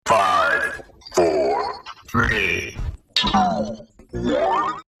3.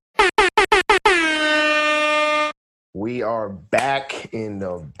 We are back in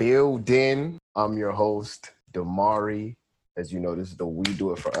the building. I'm your host, Damari. As you know, this is the We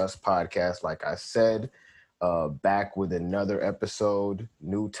Do It For Us podcast. Like I said, back with another episode,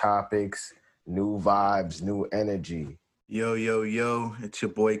 new topics, new vibes, new energy. Yo, it's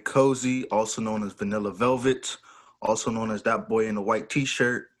your boy Cozy, also known as Vanilla Velvet, also known as that boy in the white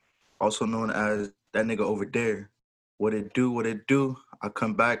t-shirt, also known as that nigga over there. What it do? I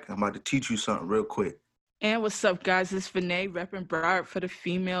come back, I'm about to teach you something real quick. And what's up, guys? It's Vinay, repping Broward for the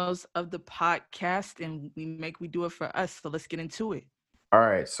females of the podcast, and we do it for us, so let's get into it. All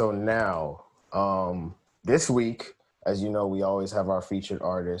right, so now, this week, as you know, we always have our featured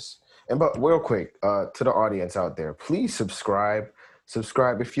artists. But real quick, to the audience out there, please subscribe.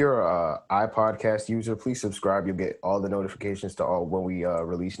 If you're an iPodcast user, please subscribe. You'll get all the notifications to all when we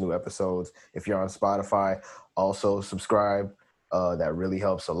release new episodes. If you're on Spotify, also subscribe. That really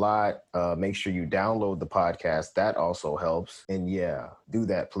helps a lot. Make sure you download the podcast. That also helps. And yeah, do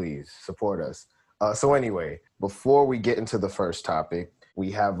that, please. Support us. So anyway, before we get into the first topic,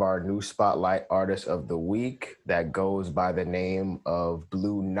 we have our new Spotlight Artist of the Week that goes by the name of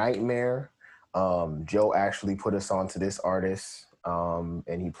Blue Nightmare. Joe actually put us on to this artist,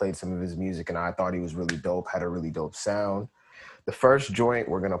 and he played some of his music, and I thought he was really dope, had a really dope sound. The first joint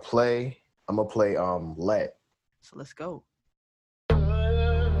we're going to play, I'm going to play Let. So let's go.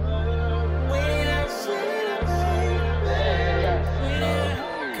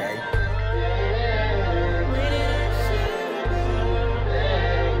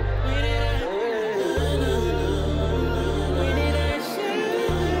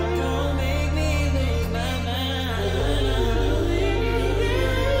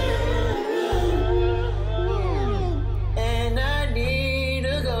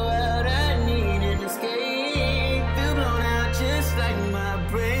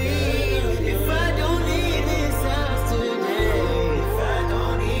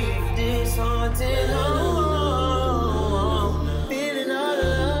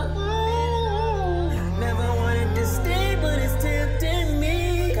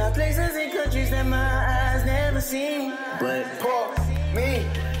 But pour me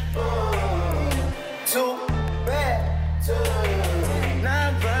too bad,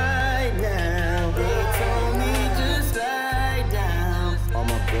 not right now. They told me just lie down on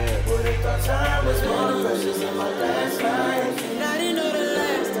my bed. Would have thought time was more precious in my last life. And I didn't know the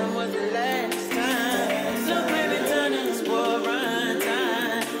last time was the last time. So baby, turn in this war run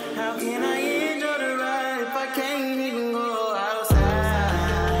time. How can I enjoy the ride if I can't even go outside?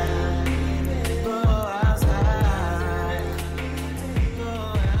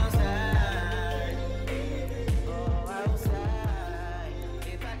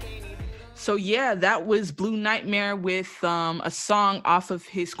 So yeah, that was Blue Nightmare with a song off of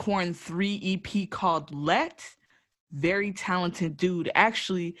his Corn 3 EP called Let. Very talented dude.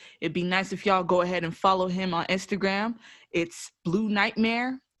 Actually, it'd be nice if y'all go ahead and follow him on Instagram. It's Blue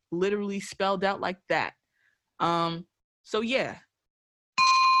Nightmare, literally spelled out like that. So yeah.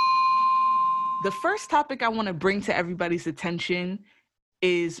 The first topic I want to bring to everybody's attention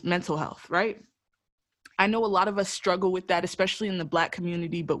is mental health, right? I know a lot of us struggle with that, especially in the Black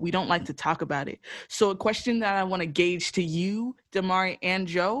community, but we don't like to talk about it. So a question that I want to gauge to you, Damari and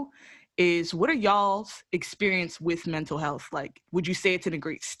Joe, is what are y'all's experience with mental health? Like, would you say it's in a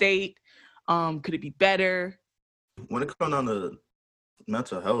great state? Could it be better? When it comes down to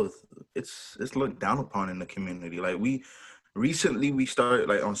mental health, it's looked down upon in the community. Like we started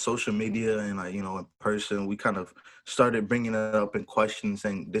like on social media and like, you know, in person, we kind of started bringing it up in questions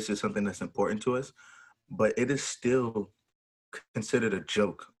saying this is something that's important to us. But it is still considered a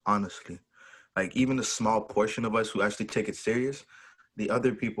joke, honestly. Like, even a small portion of us who actually take it serious, the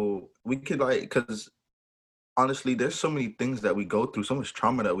other people, we could like, because honestly, there's so many things that we go through, so much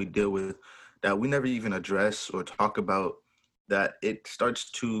trauma that we deal with that we never even address or talk about, that it starts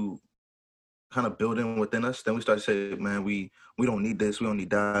to kind of build in within us. Then we start to say, man, we don't need this, we don't need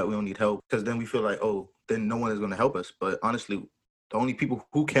that, we don't need help. Because then we feel like, oh, then no one is going to help us. But honestly, the only people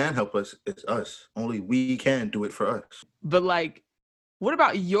who can help us is us. Only we can do it for us. But like, what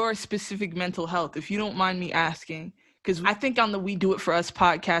about your specific mental health, if you don't mind me asking? Because I think on the We Do It For Us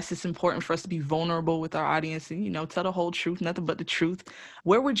podcast, it's important for us to be vulnerable with our audience and, you know, tell the whole truth, nothing but the truth.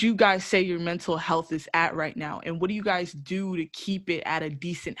 Where would you guys say your mental health is at right now? And what do you guys do to keep it at a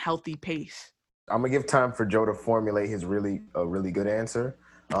decent, healthy pace? I'm going to give time for Joe to formulate his really good answer.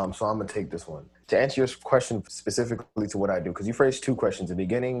 So I'm going to take this one. To answer your question specifically to what I do, because you phrased two questions. In the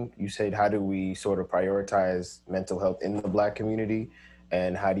beginning, you said, how do we sort of prioritize mental health in the Black community?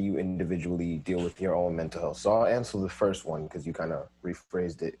 and how do you individually deal with your own mental health? So I'll answer the first one because you kind of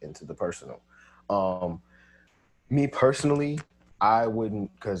rephrased it into the personal. Me personally, I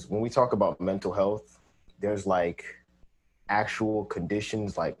wouldn't, because when we talk about mental health, there's like actual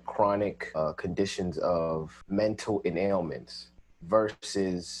conditions, like chronic conditions of mental ailments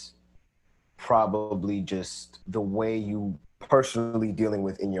versus probably just the way you personally dealing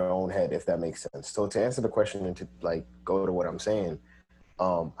with in your own head, if that makes sense. So to answer the question and to like go to what I'm saying,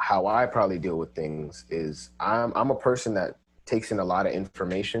 how I probably deal with things is I'm a person that takes in a lot of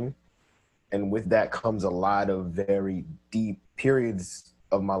information, and with that comes a lot of very deep periods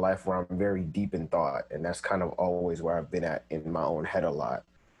of my life where I'm very deep in thought, and that's kind of always where I've been at in my own head a lot.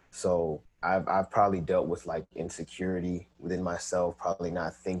 So I've probably dealt with like insecurity within myself, probably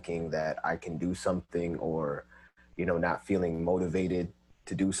not thinking that I can do something, or not feeling motivated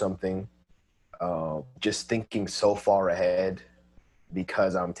to do something, just thinking so far ahead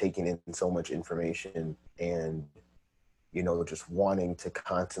because I'm taking in so much information, and just wanting to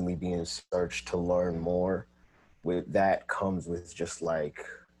constantly be in search to learn more. With that comes with just like,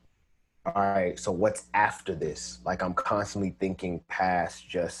 all right, so what's after this? Like, I'm constantly thinking past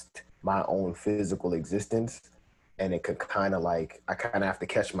just my own physical existence, and it could kind of like, I kind of have to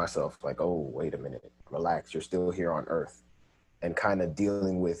catch myself like, oh, wait a minute, relax, you're still here on Earth, and kind of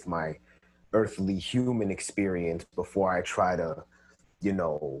dealing with my earthly human experience before I try to,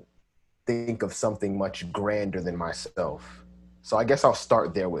 think of something much grander than myself. So I guess I'll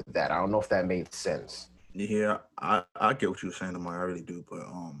start there with that. I don't know if that made sense. Yeah, I get what you're saying, Amar. I really do. But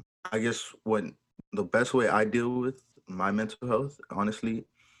I guess what the best way I deal with my mental health, honestly,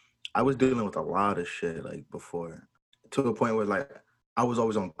 I was dealing with a lot of shit like before, to a point where like I was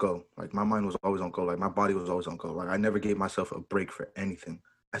always on go. Like my mind was always on go. Like my body was always on go. Like I never gave myself a break for anything.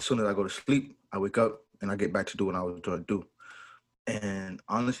 As soon as I go to sleep, I wake up and I get back to doing what I was trying to do. And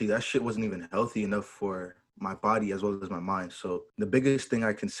honestly, that shit wasn't even healthy enough for my body as well as my mind. So the biggest thing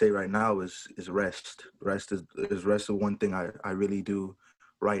I can say right now is rest. Rest is one thing I really do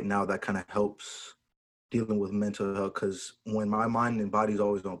right now that kind of helps dealing with mental health. Because when my mind and body's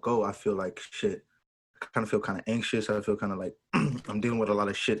always on go, I feel like shit. I kind of feel kind of anxious. I feel kind of like I'm dealing with a lot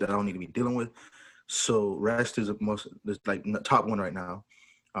of shit that I don't need to be dealing with. So rest is like top one right now.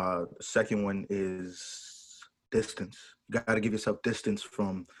 Second one is distance. You got to give yourself distance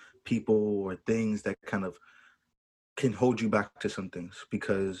from people or things that kind of can hold you back to some things,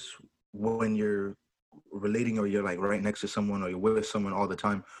 because when you're relating or you're like right next to someone or you're with someone all the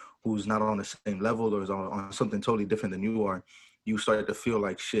time who's not on the same level or is on something totally different than you are, you start to feel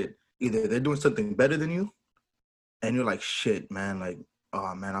like shit. Either they're doing something better than you and you're like, shit, man, like,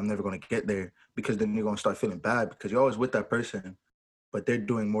 oh man, I'm never going to get there, because then you're going to start feeling bad because you're always with that person, but they're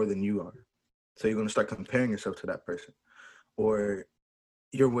doing more than you are. So you're going to start comparing yourself to that person. Or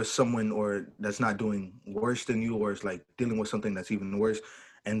you're with someone or that's not doing worse than you, or is like dealing with something that's even worse,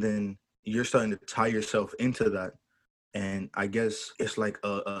 and then you're starting to tie yourself into that. And I guess it's like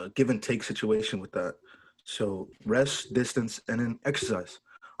a give and take situation with that. So rest, distance, and then exercise.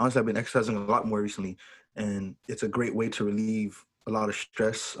 Honestly, I've been exercising a lot more recently, and it's a great way to relieve a lot of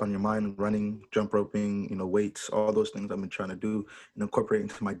stress on your mind. Running, jump roping, weights, all those things I've been trying to do and incorporate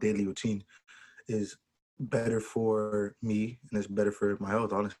into my daily routine is better for me, and it's better for my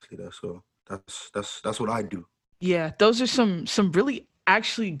health, honestly. So that's what I do. Yeah, those are some really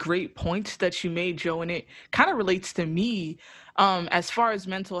actually great points that you made, Joe, and it kind of relates to me. As far as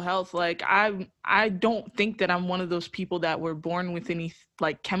mental health, like I don't think that I'm one of those people that were born with any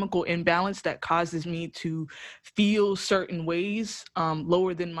like chemical imbalance that causes me to feel certain ways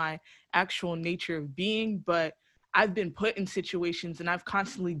lower than my actual nature of being, but I've been put in situations and I've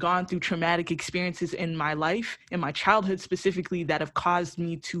constantly gone through traumatic experiences in my life, in my childhood specifically, that have caused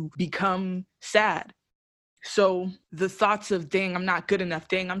me to become sad. So the thoughts of, dang, I'm not good enough,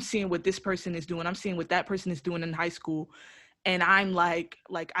 dang, I'm seeing what this person is doing, I'm seeing what that person is doing in high school, and I'm like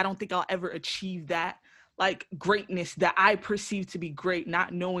I don't think I'll ever achieve that like greatness that I perceive to be great,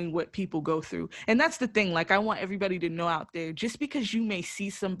 not knowing what people go through. And that's the thing, like I want everybody to know out there, just because you may see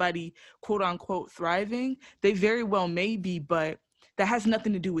somebody quote unquote thriving, they very well may be, but that has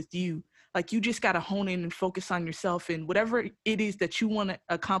nothing to do with you. Like you just got to hone in and focus on yourself, and whatever it is that you want to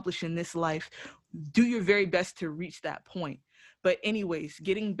accomplish in this life, do your very best to reach that point. But anyways,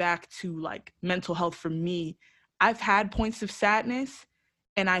 getting back to like mental health for me, I've had points of sadness,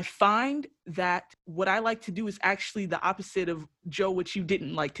 and I find that what I like to do is actually the opposite of, Joe, what you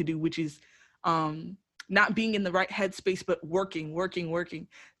didn't like to do, which is not being in the right headspace, but working.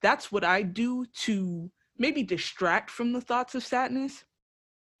 That's what I do to maybe distract from the thoughts of sadness.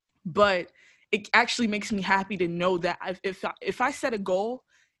 But it actually makes me happy to know that if I set a goal,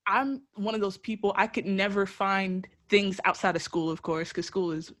 I'm one of those people, I could never find things outside of school, of course, because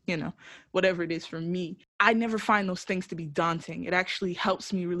school is, whatever it is for me. I never find those things to be daunting. It actually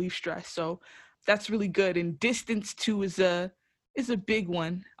helps me relieve stress. So that's really good. And distance too is a big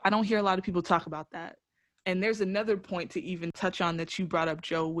one. I don't hear a lot of people talk about that. And there's another point to even touch on that you brought up,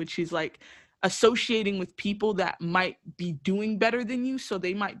 Joe, which is like associating with people that might be doing better than you. So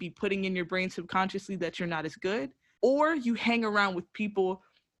they might be putting in your brain subconsciously that you're not as good, or you hang around with people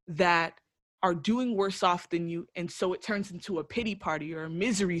that are doing worse off than you. And so it turns into a pity party or a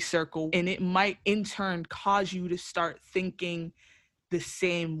misery circle. And it might in turn cause you to start thinking the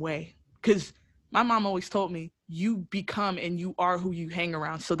same way. Because my mom always told me, you become and you are who you hang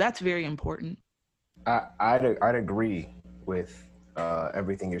around. So that's very important. I'd agree with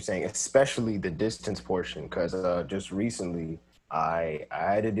everything you're saying, especially the distance portion, because just recently I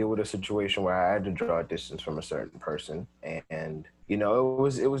had to deal with a situation where I had to draw a distance from a certain person, and it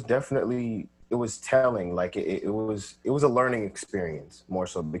was definitely, it was telling. Like it was a learning experience more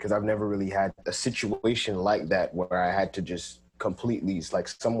so, because I've never really had a situation like that where I had to just completely, it's like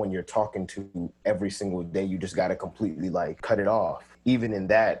someone you're talking to every single day, you just got to completely like cut it off. Even in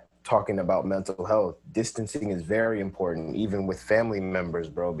that, talking about mental health, distancing is very important, even with family members,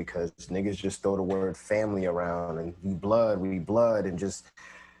 bro, because niggas just throw the word family around and we blood, and just,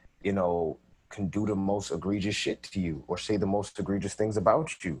 can do the most egregious shit to you or say the most egregious things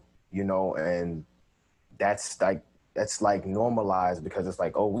about you, and that's like normalized, because it's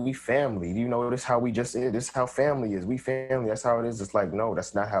like, oh, we family, this how we just is, this how family is, we family, that's how it is. It's like, no,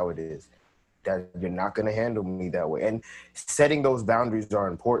 that's not how it is. That you're not going to handle me that way. And setting those boundaries are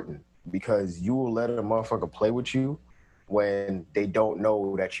important, because you will let a motherfucker play with you when they don't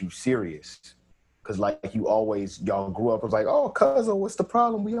know that you serious. Because like y'all grew up, it was like, oh, cousin, what's the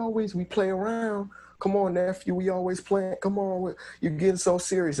problem? We play around. Come on, nephew, we always play. Come on, you're getting so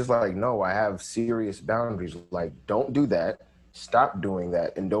serious. It's like, no, I have serious boundaries. Like, don't do that. Stop doing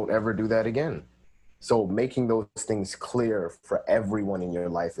that, and don't ever do that again. So making those things clear for everyone in your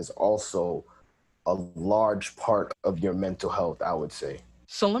life is also a large part of your mental health, I would say.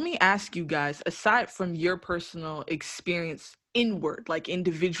 So let me ask you guys, aside from your personal experience inward, like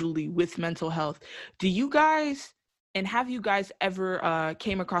individually with mental health, have you guys ever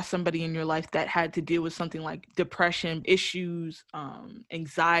came across somebody in your life that had to deal with something like depression issues,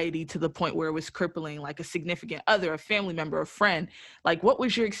 anxiety, to the point where it was crippling, like a significant other, a family member, a friend? Like, what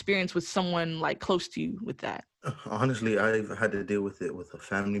was your experience with someone like close to you with that? Honestly, I've had to deal with it with a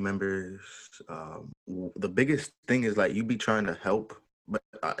family members. The biggest thing is like you be trying to help,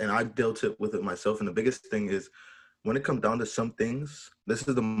 and I dealt with it myself. And the biggest thing is when it comes down to some things, this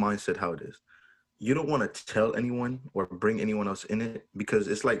is the mindset how it is. You don't want to tell anyone or bring anyone else in it, because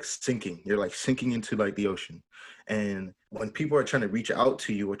it's like sinking. You're like sinking into like the ocean. And when people are trying to reach out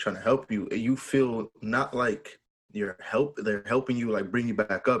to you or trying to help you, you feel not like they're helping you, like bring you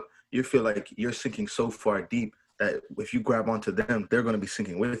back up. You feel like you're sinking so far deep that if you grab onto them, they're going to be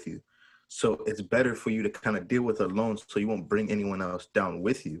sinking with you. So it's better for you to kind of deal with it alone, so you won't bring anyone else down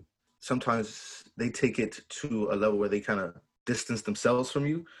with you. Sometimes they take it to a level where they kind of distance themselves from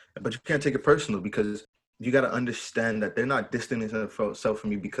you, but you can't take it personal, because you got to understand that they're not distancing themselves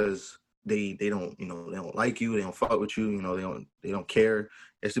from you because they don't they don't like you, they don't fuck with you, they don't care.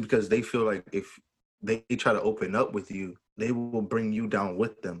 It's because they feel like if they try to open up with you, they will bring you down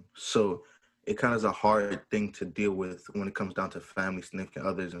with them. So it kind of is a hard thing to deal with when it comes down to family, significant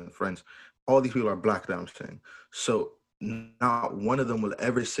others, and friends. All these people are black, that I'm saying. So not one of them will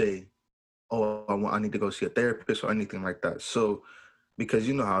ever say, oh, I need to go see a therapist or anything like that. So, because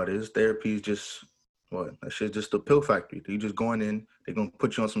you know how it is, therapy is just, that shit's just a pill factory. You just going in, they're going to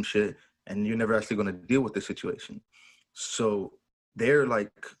put you on some shit, and you're never actually going to deal with the situation. So they're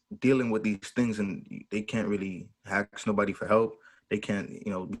like dealing with these things, and they can't really ask nobody for help. They can't,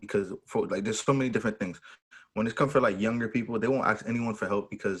 because there's so many different things. When it comes for like younger people, they won't ask anyone for help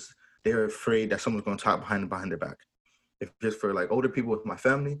because they're afraid that someone's going to talk behind their back. If just for like older people with my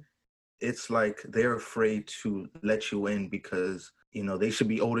family, it's like they're afraid to let you in because they should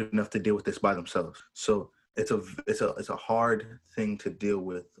be old enough to deal with this by themselves. So it's a hard thing to deal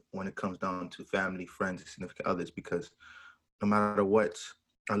with when it comes down to family, friends, and significant others, because no matter what,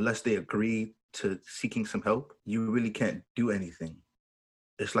 unless they agree to seeking some help, you really can't do anything.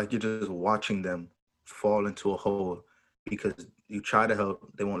 It's like you're just watching them fall into a hole because you try to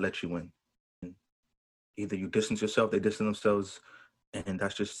help, they won't let you in. Either you distance yourself, they distance themselves, and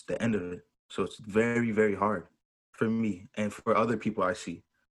that's just the end of it. So it's very, very hard for me and for other people I see.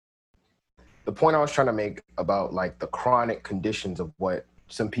 The point I was trying to make about like the chronic conditions of what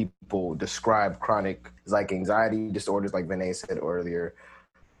some people describe chronic, like anxiety disorders, like Vinay said earlier,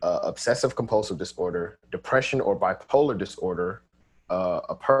 obsessive compulsive disorder, depression or bipolar disorder,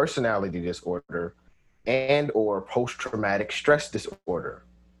 a personality disorder, and or post-traumatic stress disorder.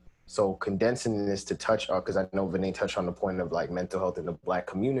 So condensing this to touch on, because I know Vinay touched on the point of like mental health in the Black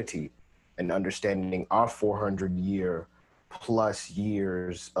community and understanding our 400-year plus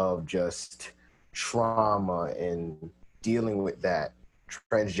years of just trauma and dealing with that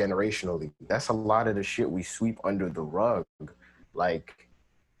transgenerationally. That's a lot of the shit we sweep under the rug. Like,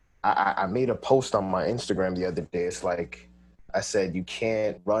 I made a post on my Instagram the other day. It's like, I said, you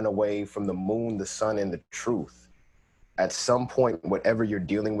can't run away from the moon, the sun, and the truth. At some point, whatever you're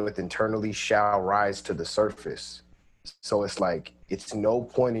dealing with internally shall rise to the surface. So it's like, it's no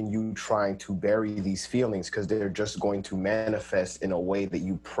point in you trying to bury these feelings because they're just going to manifest in a way that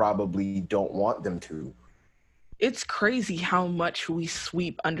you probably don't want them to. It's crazy how much we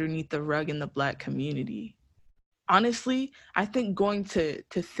sweep underneath the rug in the Black community. Honestly, I think going to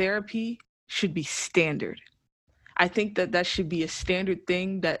therapy should be standard. I think that should be a standard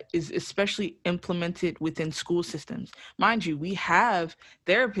thing that is especially implemented within school systems. Mind you, we have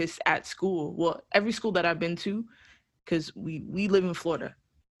therapists at school. Well, every school that I've been to, because we live in Florida,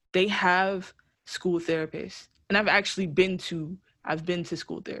 they have school therapists. And I've been to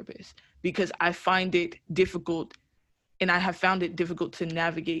school therapists because I find it difficult, and I have found it difficult to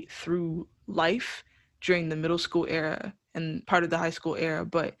navigate through life during the middle school era and part of the high school era.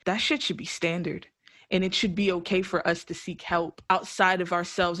 But that shit should be standard. And it should be okay for us to seek help outside of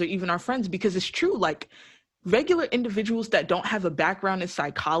ourselves or even our friends, because it's true, like regular individuals that don't have a background in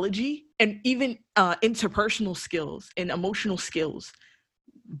psychology and even interpersonal skills and emotional skills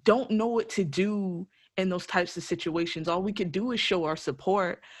don't know what to do in those types of situations. All we could do is show our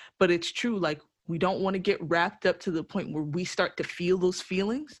support, but it's true, like we don't want to get wrapped up to the point where we start to feel those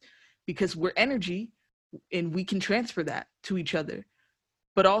feelings, because we're energy and we can transfer that to each other.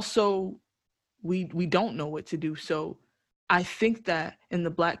 But also, we don't know what to do. So I think that in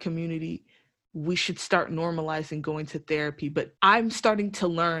the Black community, we should start normalizing going to therapy. But I'm starting to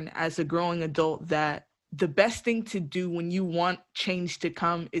learn as a growing adult that the best thing to do when you want change to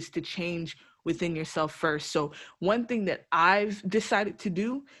come is to change within yourself first. So one thing that I've decided to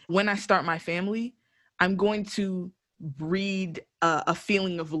do when I start my family, I'm going to breed a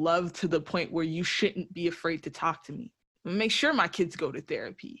feeling of love to the point where you shouldn't be afraid to talk to me. Make sure my kids go to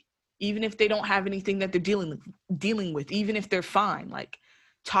therapy. Even if they don't have anything that they're dealing with, even if they're fine, like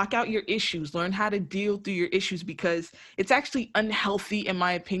talk out your issues, learn how to deal through your issues, because it's actually unhealthy, in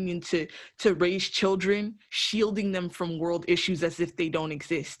my opinion, to raise children, shielding them from world issues as if they don't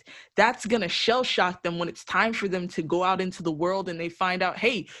exist. That's gonna shell shock them when it's time for them to go out into the world and they find out,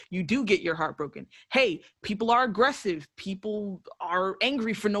 hey, you do get your heart broken. Hey, people are aggressive. People are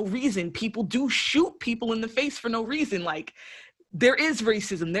angry for no reason. People do shoot people in the face for no reason. Like, there is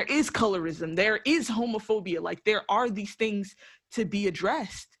racism, there is colorism, there is homophobia. Like, there are these things to be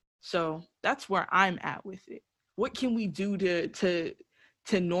addressed. So that's where I'm at with it. What can we do to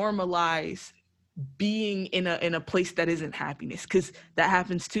normalize being in a place that isn't happiness? Because that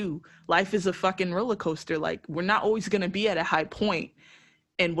happens too. Life is a fucking roller coaster. Like, we're not always gonna be at a high point.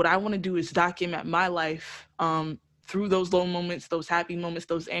 And what I want to do is document my life through those low moments, those happy moments,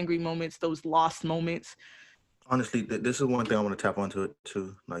 those angry moments, those lost moments. Honestly, this is one thing I want to tap onto it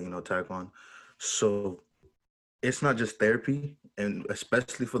too, like, tag on. So it's not just therapy, and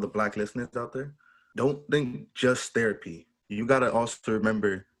especially for the Black listeners out there, don't think just therapy. You got to also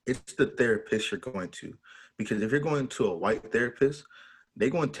remember it's the therapist you're going to. Because if you're going to a white therapist, they're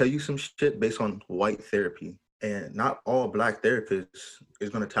going to tell you some shit based on white therapy. And not all Black therapists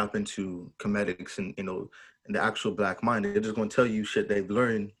is going to tap into comedics and, in the actual Black mind. They're just going to tell you shit they've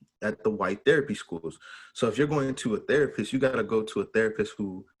learned at the white therapy schools. So if you're going to a therapist, you got to go to a therapist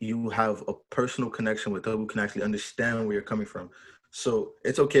who you have a personal connection with, who can actually understand where you're coming from. So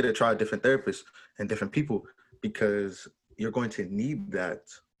it's okay to try different therapists and different people, because you're going to need that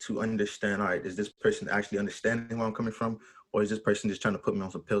to understand, all right, is this person actually understanding where I'm coming from? Or is this person just trying to put me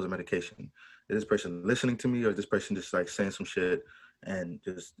on some pills or medication? Is this person listening to me, or is this person just like saying some shit and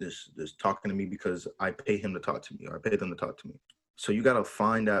just talking to me because I pay him to talk to me, or I pay them to talk to me? So you got to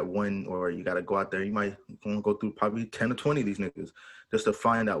find that one, or you got to go out there. You might want to go through probably 10 or 20 of these niggas just to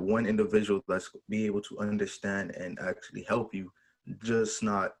find that one individual that's be able to understand and actually help you, just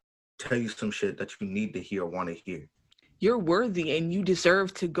not tell you some shit that you need to hear or want to hear. You're worthy and you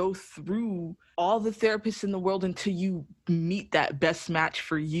deserve to go through all the therapists in the world until you meet that best match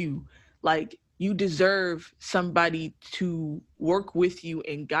for you. Like, you deserve somebody to work with you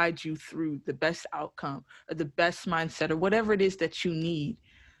and guide you through the best outcome or the best mindset or whatever it is that you need,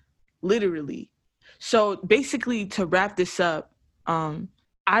 literally. So basically, to wrap this up,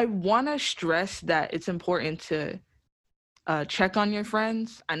 I want to stress that it's important to check on your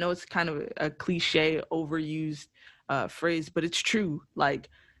friends. I know it's kind of a cliche, overused phrase, but it's true. Like,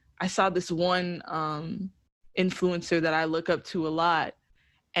 I saw this one influencer that I look up to a lot,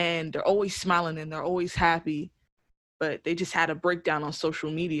 and they're always smiling and they're always happy, but they just had a breakdown on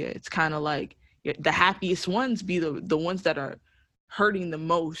social media. It's kind of like the happiest ones be the ones that are hurting the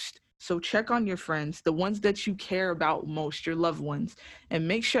most. So check on your friends, the ones that you care about most, your loved ones, and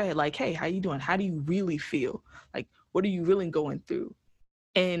make sure, like, hey, how you doing? How do you really feel? Like, what are you really going through?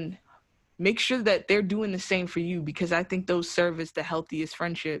 And make sure that they're doing the same for you, because I think those serve as the healthiest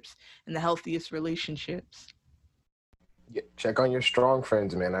friendships and the healthiest relationships. Yeah, check on your strong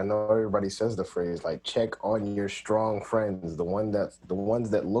friends, man. I know everybody says the phrase like check on your strong friends. The ones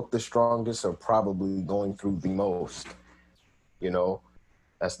that look the strongest are probably going through the most. You know,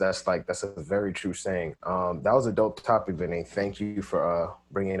 that's a very true saying. That was a dope topic, Vinny. Thank you for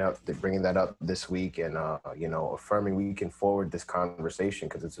bringing that up this week, and affirming we can forward this conversation,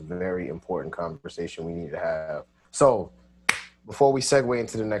 because it's a very important conversation we need to have. So, before we segue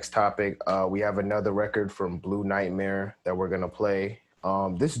into the next topic, we have another record from Blue Nightmare that we're gonna play.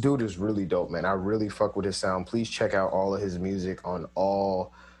 This dude is really dope, man. I really fuck with his sound. Please check out all of his music on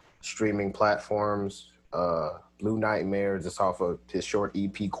all streaming platforms. Blue Nightmare, just off of his short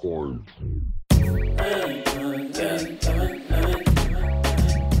EP, Cord.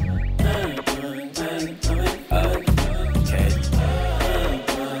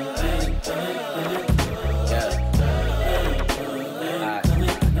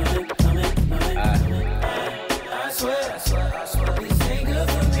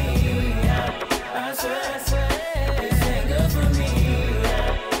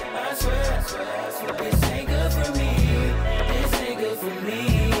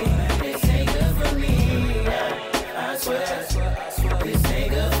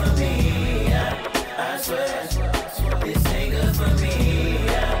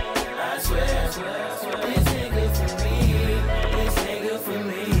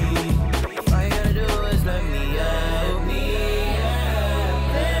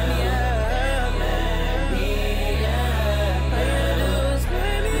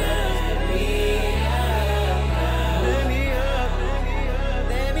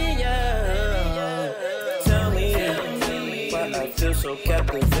 So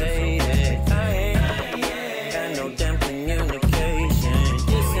captivated, I ain't got no damn communication.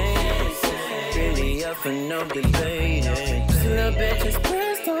 This ain't really up for no debating. Just a little bit, just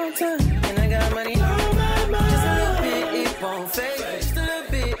pressed on time, and I got money on my mind. Just a little bit, it won't fade. Just a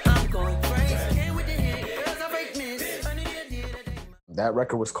little bit, I'm going crazy. Can't with the hit, girls are fakeness. That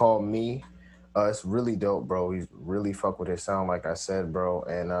record was called Me. It's really dope, bro. He's really fuck with his sound, like I said, bro.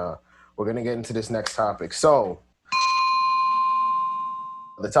 And we're gonna get into this next topic. So,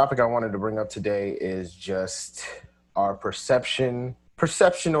 the topic I wanted to bring up today is just our perception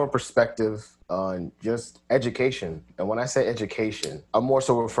or perspective on just education. And when I say education, I'm more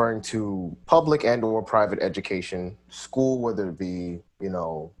so referring to public and or private education, school, whether it be,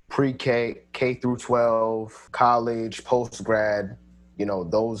 pre-K, K through 12, college, post-grad,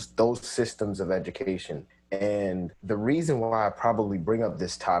 those systems of education. And the reason why I probably bring up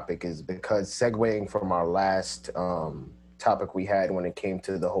this topic is because, segueing from our last topic we had when it came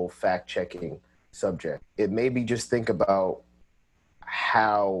to the whole fact-checking subject, it made me just think about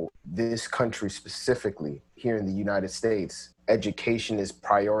how this country, specifically here in the United States, education is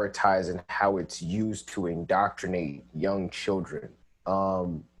prioritized and how it's used to indoctrinate young children.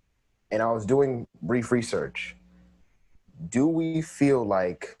 And I was doing brief research. Do we feel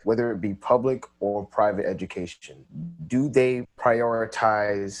like, whether it be public or private education, do they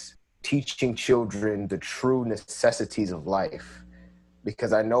prioritize teaching children the true necessities of life?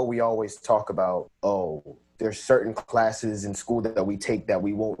 Because I know we always talk about, there's certain classes in school that we take that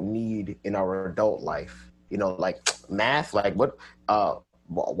we won't need in our adult life. Like math, like what,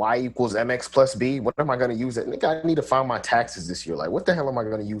 y equals mx plus b. What am I going to use it? Nigga, I need to file my taxes this year. Like, what the hell am I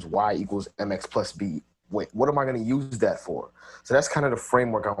going to use y equals mx plus b? Wait, what am I going to use that for? So that's kind of the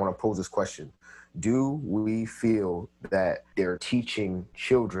framework I want to pose this question. Do we feel that they're teaching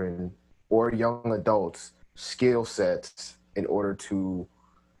children or young adults skill sets in order to,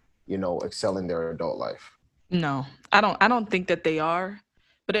 excel in their adult life? No, I don't think that they are,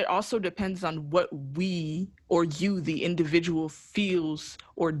 but it also depends on what we or you, the individual, feels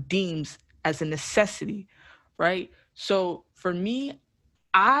or deems as a necessity, right? So for me,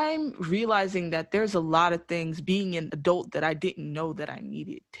 I'm realizing that there's a lot of things being an adult that I didn't know that I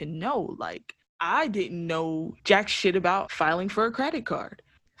needed to know. Like, I didn't know jack shit about filing for a credit card,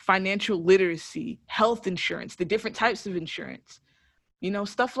 financial literacy, health insurance, the different types of insurance.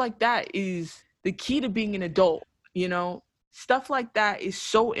 Stuff like that is the key to being an adult. Stuff like that is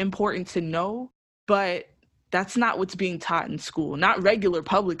so important to know, but that's not what's being taught in school, not regular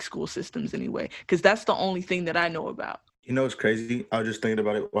public school systems anyway, because that's the only thing that I know about. You know, it's crazy. I was just thinking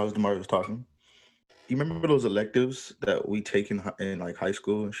about it while Demar was talking. You remember those electives that we take in like high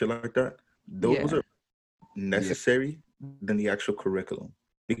school and shit like that? Those Yeah. are necessary than the actual curriculum.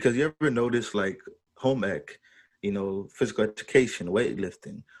 Because you ever notice like home ec, physical education,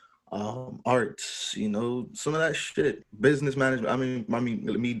 weightlifting, arts, some of that shit, business management. I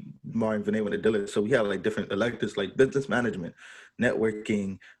mean, me, Martin, Vinay went to Dillard, so we had like different electives like business management,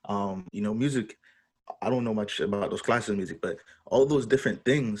 networking, music. I don't know much about those classes of music, but all those different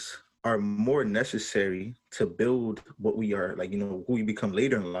things are more necessary to build what we are, like, who we become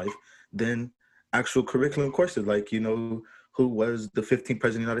later in life than actual curriculum courses, like, who was the 15th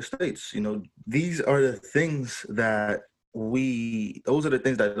president of the United States. These are the things that those are the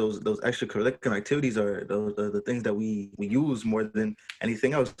things that those extracurricular activities are the things that we use more than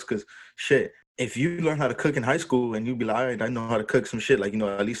anything else. Because shit, if you learn how to cook in high school and you be like, all right, I know how to cook some shit, like,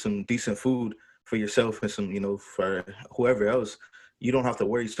 at least some decent food for yourself and some, for whoever else, you don't have to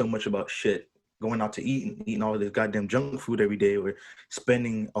worry so much about shit going out to eat and eating all this goddamn junk food every day, or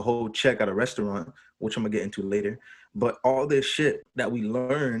spending a whole check at a restaurant, which I'm gonna get into later. But all this shit that we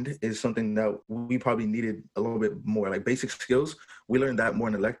learned is something that we probably needed a little bit more, like basic skills. We learned that more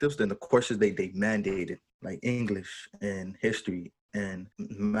in electives than the courses they mandated, like English and history and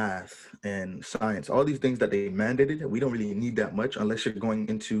math and science. All these things that they mandated, we don't really need that much unless you're going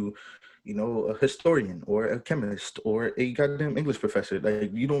into, a historian or a chemist or a goddamn English professor. Like,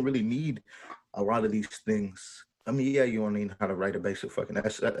 you don't really need a lot of these things. I mean, yeah, you don't need how to write a basic fucking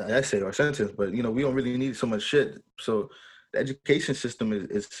essay or sentence, but we don't really need so much shit. So the education system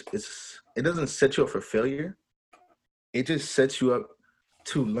is it doesn't set you up for failure. It just sets you up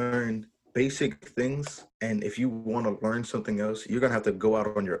to learn basic things. And if you want to learn something else, you're gonna have to go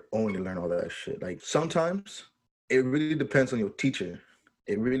out on your own and learn all that shit. Like, sometimes it really depends on your teacher.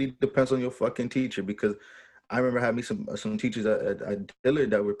 It really depends on your fucking teacher, because I remember having some teachers at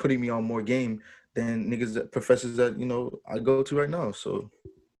Dillard that were putting me on more game than professors that I go to right now. So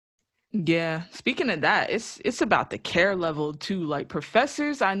Yeah, speaking of that, it's about the care level too. Like,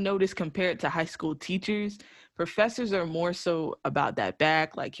 professors, I noticed, compared to high school teachers, professors are more so about that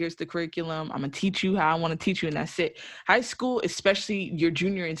back. Like, here's the curriculum, I'm gonna teach you how I want to teach you, and that's it. High school, especially your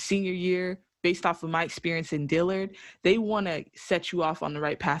junior and senior year, based off of my experience in Dillard, they want to set you off on the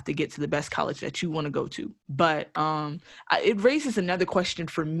right path to get to the best college that you want to go to. But it raises another question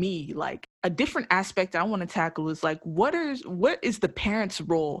for me. Like, a different aspect I want to tackle is like, what is the parent's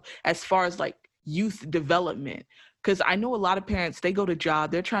role as far as like youth development? Because I know a lot of parents, they go to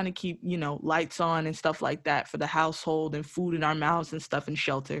job, they're trying to keep, lights on and stuff like that for the household and food in our mouths and stuff and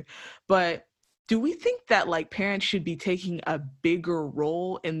shelter. But do we think that like parents should be taking a bigger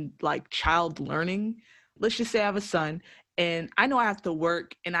role in like child learning? Let's just say I have a son and I know I have to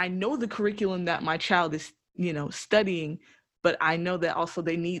work and I know the curriculum that my child is, studying, but I know that also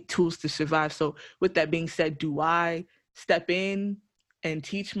they need tools to survive. So with that being said, do I step in and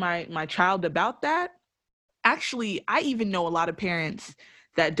teach my child about that? Actually, I even know a lot of parents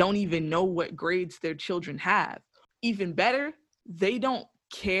that don't even know what grades their children have. Even better, they don't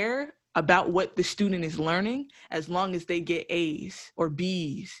care about what the student is learning as long as they get A's or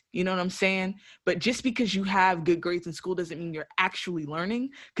B's. You know what I'm saying? But just because you have good grades in school doesn't mean you're actually learning,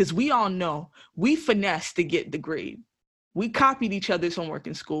 because we all know we finessed to get the grade. We copied each other's homework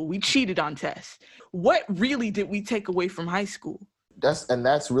in school. We cheated on tests. What really did we take away from high school?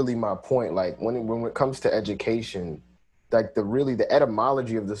 That's really my point. Like, when it comes to education, like the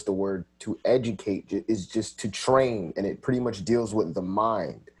etymology of the word to educate is just to train, and it pretty much deals with the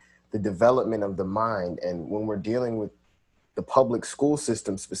mind, the development of the mind. And when we're dealing with the public school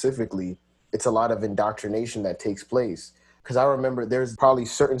system specifically, it's a lot of indoctrination that takes place. Because I remember there's probably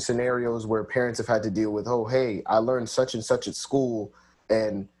certain scenarios where parents have had to deal with, oh, hey, I learned such and such at school,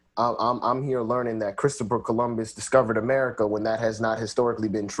 and I'm here learning that Christopher Columbus discovered America when that has not historically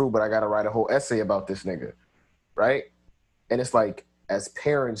been true, but I got to write a whole essay about this nigga, right? And it's like, as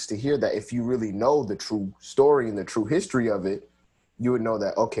parents, to hear that, if you really know the true story and the true history of it, you would know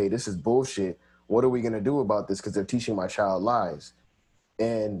that, okay, this is bullshit. What are we going to do about this? Because they're teaching my child lies.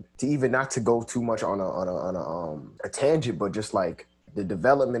 And to even not to go too much on a tangent, but just like the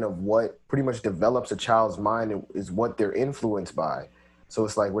development of what pretty much develops a child's mind is what they're influenced by. So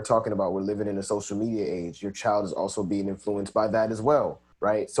it's like we're talking about we're living in a social media age. Your child is also being influenced by that as well,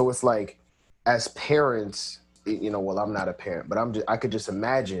 right? So it's like as parents, well, I'm not a parent, but I could just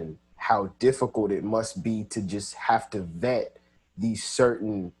imagine how difficult it must be to just have to vet these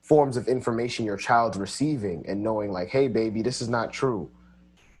certain forms of information your child's receiving and knowing like, hey, baby, this is not true.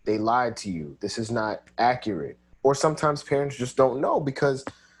 They lied to you. This is not accurate. Or sometimes parents just don't know because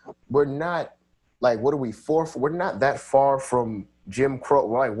we're not like, what are we for? We're not that far from Jim Crow.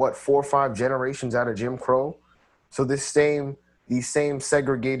 We're like, what, 4 or 5 generations out of Jim Crow? So these same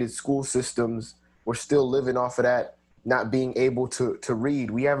segregated school systems, we're still living off of that, not being able to read.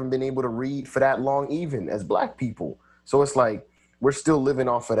 We haven't been able to read for that long even as Black people. So it's like we're still living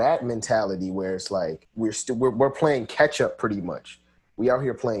off of that mentality where it's like we're playing catch up pretty much. We out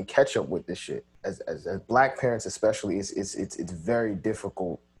here playing catch up with this shit. As Black parents especially, it's very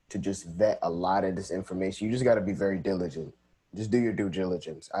difficult to just vet a lot of this information. You just got to be very diligent. Just do your due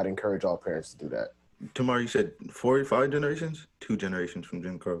diligence. I'd encourage all parents to do that. Tomorrow, you said 4 or 5 generations? 2 generations from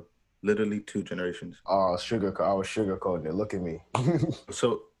Jim Crow. Literally 2 generations. Oh, I was sugarcoating it. Look at me.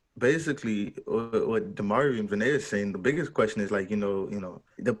 So basically, what Demario and Vinay is saying, the biggest question is like,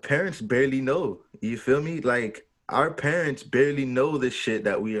 the parents barely know. You feel me? Like, our parents barely know the shit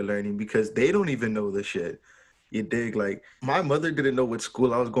that we are learning because they don't even know the shit. You dig? Like, my mother didn't know what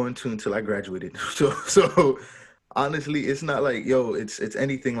school I was going to until I graduated. So honestly, it's not like, it's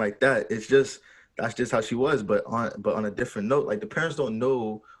anything like that. It's just, that's just how she was. But on a different note, like, the parents don't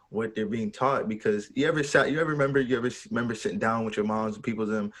know what they're being taught because you ever remember sitting down with your moms and people,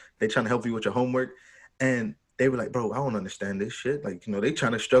 they trying to help you with your homework, and they were like, bro, I don't understand this shit. Like, they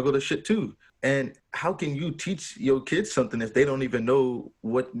trying to struggle this shit too. And how can you teach your kids something if they don't even know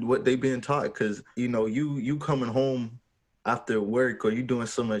what they being taught? Because, you coming home after work or you doing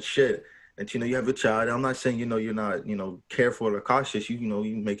so much shit that, you have a child. I'm not saying, you're not, careful or cautious. You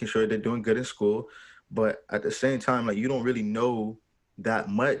making sure they're doing good in school. But at the same time, like, you don't really know that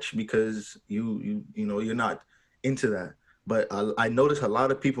much because you're not into that. But I notice a lot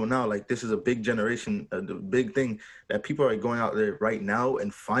of people now, like, this is a big generation, the big thing that people are going out there right now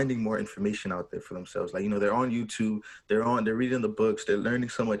and finding more information out there for themselves. Like, they're on YouTube, they're reading the books, they're learning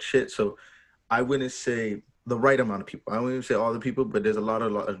so much shit. So I wouldn't say the right amount of people. I wouldn't even say all the people, but there's a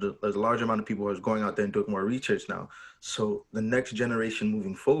large amount of people who are going out there and doing more research now. So the next generation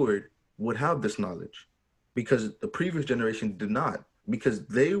moving forward would have this knowledge because the previous generation did not. Because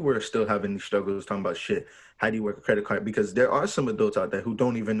they were still having these struggles talking about shit. How do you work a credit card? Because there are some adults out there who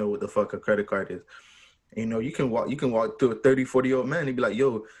don't even know what the fuck a credit card is. You can walk through a 30, 40-year-old man and be like,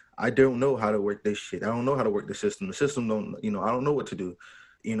 yo, I don't know how to work this shit. I don't know how to work the system. The system don't, I don't know what to do.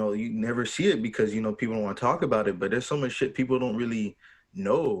 You never see it because, people don't want to talk about it. But there's so much shit people don't really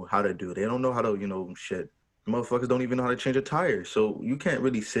know how to do. They don't know how to, shit. Motherfuckers don't even know how to change a tire. So you can't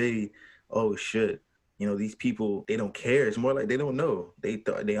really say, oh, shit. These people, they don't care. It's more like they don't know. They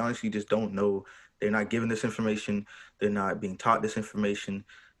honestly just don't know. They're not given this information. They're not being taught this information.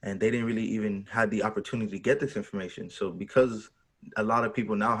 And they didn't really even have the opportunity to get this information. So because a lot of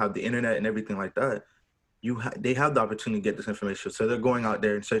people now have the internet and everything like that, they have the opportunity to get this information. So they're going out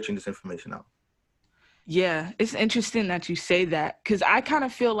there and searching this information out. Yeah, it's interesting that you say that because I kind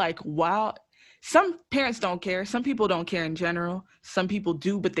of feel like while some parents don't care, some people don't care in general, some people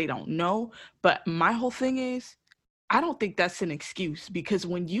do, but they don't know. But my whole thing is, I don't think that's an excuse because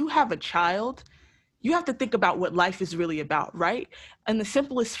when you have a child, you have to think about what life is really about, right? In the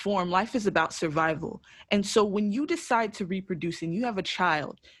simplest form, life is about survival. And so when you decide to reproduce and you have a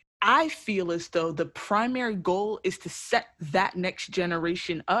child, I feel as though the primary goal is to set that next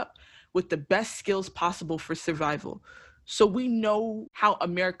generation up with the best skills possible for survival. So we know how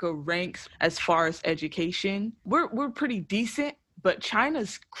America ranks as far as education. We're pretty decent, but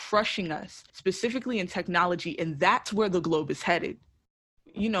China's crushing us, specifically in technology, and that's where the globe is headed.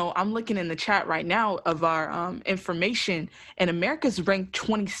 I'm looking in the chat right now of our information, and America's ranked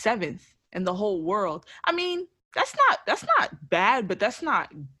 27th in the whole world. I mean, that's not bad, but that's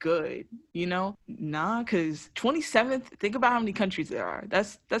not good, Nah, because 27th, think about how many countries there are.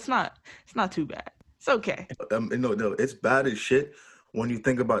 It's not too bad. It's okay. No, it's bad as shit when you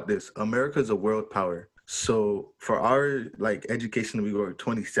think about this. America's a world power. So for our education, we were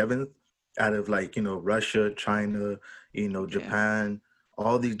 27th out of Russia, China, Japan,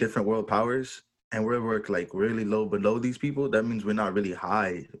 all these different world powers, and we're really low below these people. That means we're not really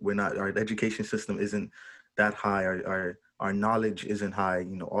high. Our education system isn't that high. Our knowledge isn't high.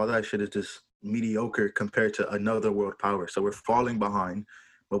 All that shit is just mediocre compared to another world power. So we're falling behind.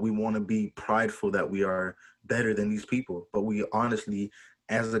 But we want to be prideful that we are better than these people. But we honestly,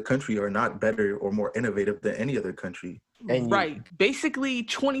 as a country, are not better or more innovative than any other country. And Right. Basically,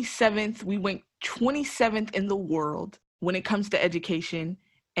 27th, we went 27th in the world when it comes to education.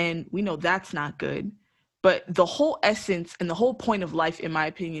 And we know that's not good. But the whole essence and the whole point of life, in my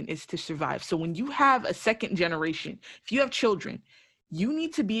opinion, is to survive. So when you have a second generation, if you have children, you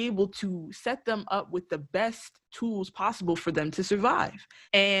need to be able to set them up with the best tools possible for them to survive.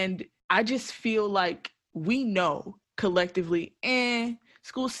 And I just feel like we know collectively,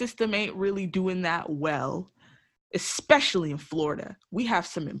 school system ain't really doing that well, especially in Florida. We have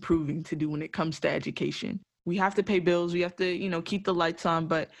some improving to do when it comes to education. We have to pay bills, we have to, keep the lights on,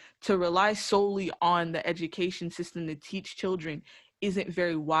 but to rely solely on the education system to teach children isn't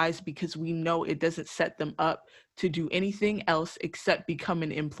very wise, because we know it doesn't set them up to do anything else except become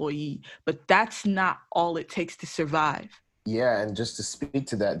an employee. But that's not all it takes to survive. yeah, and just to speak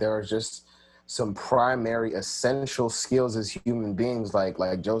to that, there are just some primary essential skills as human beings.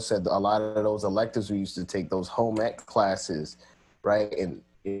 Like Joe said, a lot of those electives we used to take, those home ec classes, right? And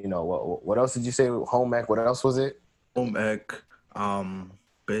what else did you say? Home ec. What else was it? Home ec,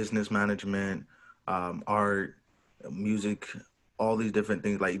 business management, art, music, all these different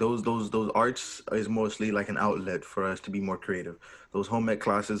things. Like those arts is mostly like an outlet for us to be more creative. Those home ec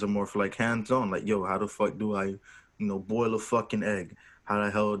classes are more for like hands-on. Like, yo, how the fuck do I, boil a fucking egg? How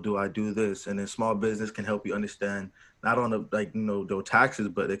the hell do I do this? And then small business can help you understand not on the taxes,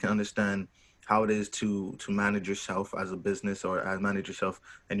 but they can understand how it is to manage yourself as a business, or as manage yourself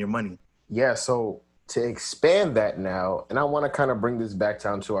and your money. Yeah. So to expand that now, and I want to kind of bring this back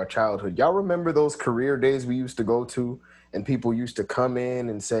down to our childhood. Y'all remember those career days we used to go to, and people used to come in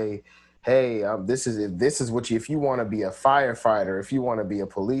and say, hey, this is what if you want to be a firefighter, if you want to be a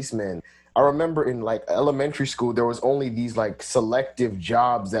policeman. I remember in like elementary school, there was only these like selective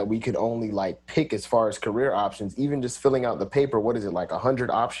jobs that we could only like pick as far as career options. Even just filling out the paper, what is it, like 100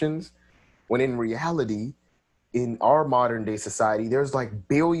 options? When in reality, in our modern day society, there's like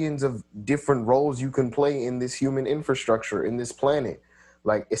billions of different roles you can play in this human infrastructure, in this planet.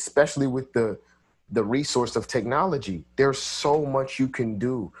 Like, especially with the resource of technology, there's so much you can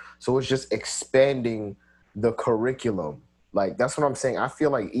do. So it's just expanding the curriculum. Like, that's what I'm saying. I feel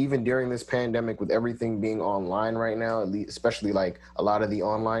like even during this pandemic, with everything being online right now, at least, especially like a lot of the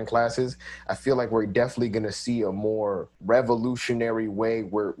online classes, I feel like we're definitely going to see a more revolutionary way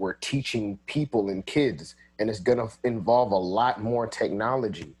where we're teaching people and kids, and it's going to involve a lot more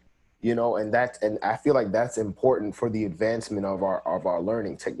technology, and I feel like that's important for the advancement of our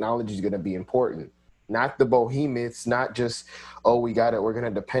learning. Technology is going to be important. Not the behemoths, not just, we're going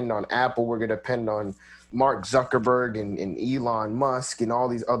to depend on Apple, we're going to depend on Mark Zuckerberg and Elon Musk and all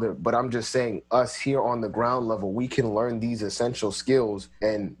these other, but I'm just saying, us here on the ground level, we can learn these essential skills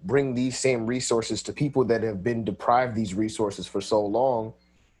and bring these same resources to people that have been deprived these resources for so long,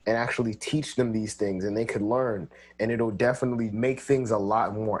 and actually teach them these things, and they could learn, and it'll definitely make things a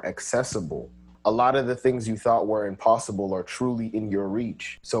lot more accessible. A lot of the things you thought were impossible are truly in your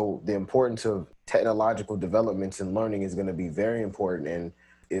reach. So the importance of technological developments and learning is going to be very important. And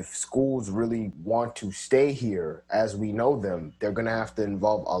if schools really want to stay here as we know them, they're going to have to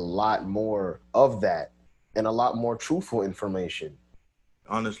involve a lot more of that and a lot more truthful information.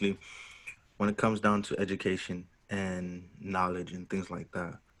 Honestly, when it comes down to education and knowledge and things like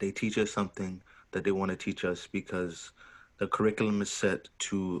that, they teach us something that they want to teach us because the curriculum is set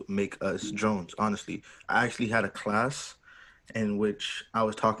to make us drones. Honestly, I actually had a class in which I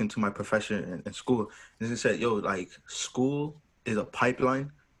was talking to my professor in school, and he said, yo, like, school is a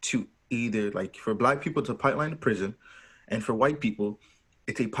pipeline to either, like, for Black people, it's a pipeline to prison, and for white people,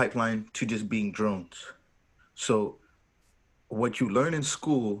 it's a pipeline to just being drones. So what you learn in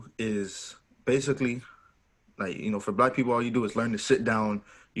school is basically, like, for Black people, all you do is learn to sit down,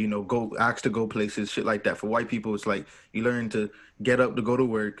 go ask to go places, shit like that. For white people, it's like you learn to get up to go to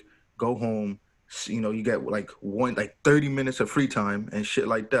work, go home, you get like 30 minutes of free time and shit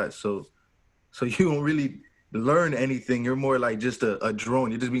like that. So you don't really learn anything. You're more like just a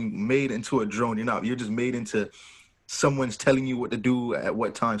drone. You're just being made into a drone. You're just made into someone's telling you what to do at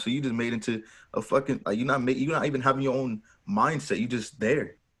what time. So you just made into a fucking, like, you're not even having your own mindset. You just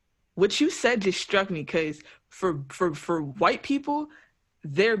there. What you said just struck me, because for white people,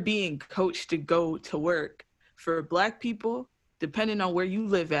 they're being coached to go to work. For Black people, depending on where you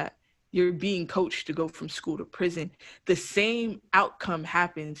live at, you're being coached to go from school to prison. The same outcome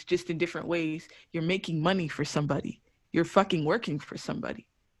happens, just in different ways. You're making money for somebody. You're fucking working for somebody.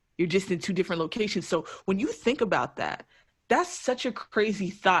 You're just in two different locations. So when you think about that, that's such a crazy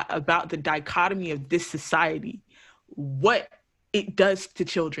thought about the dichotomy of this society, what it does to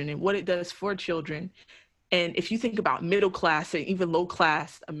children and what it does for children. And if you think about middle class and even low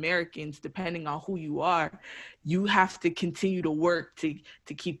class Americans, depending on who you are, you have to continue to work to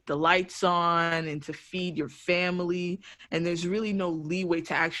keep the lights on and to feed your family. And there's really no leeway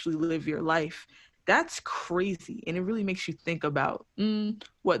to actually live your life. That's crazy. And it really makes you think about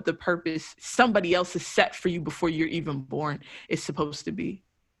what the purpose somebody else has set for you before you're even born is supposed to be.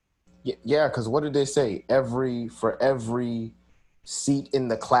 Yeah, because what did they say? For every seat in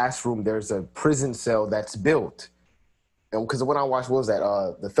the classroom, there's a prison cell that's built. And because when I watched, what was that?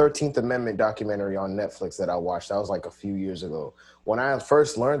 The 13th Amendment documentary on Netflix that I watched, that was like a few years ago. When I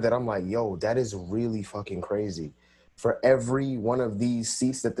first learned that, I'm like, yo, that is really fucking crazy. For every one of these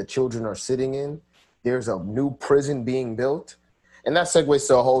seats that the children are sitting in, there's a new prison being built. And that segues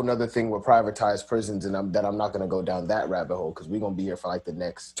to a whole nother thing with privatized prisons, and I'm not going to go down that rabbit hole because we're going to be here for like the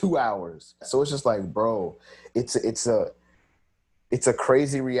next 2 hours. So it's just like, bro, it's a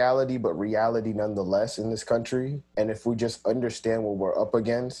crazy reality, but reality nonetheless in this country. And if we just understand what we're up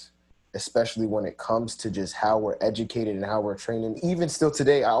against, especially when it comes to just how we're educated and how we're training, even still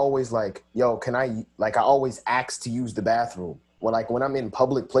today, I always I always ask to use the bathroom. When I'm in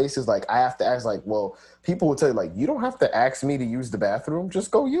public places, like I have to ask, like, well, people will tell you, like, you don't have to ask me to use the bathroom,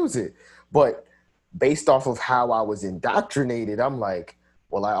 just go use it. But based off of how I was indoctrinated, I'm like,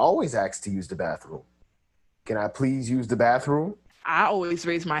 well, I always ask to use the bathroom. Can I please use the bathroom? I always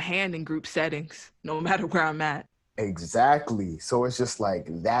raise my hand in group settings, no matter where I'm at. Exactly. So it's just like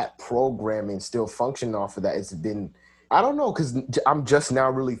that programming still functioning off of that. It's been, I don't know, because I'm just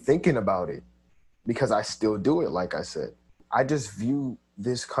now really thinking about it because I still do it, like I said. I just view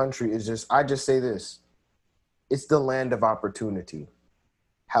this country as I just say this, it's the land of opportunity.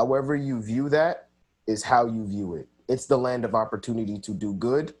 However you view that is how you view it. It's the land of opportunity to do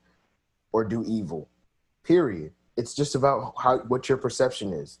good or do evil, period. It's just about what your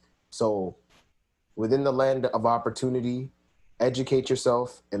perception is. So within the land of opportunity, educate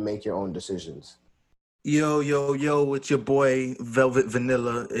yourself and make your own decisions. Yo, it's your boy Velvet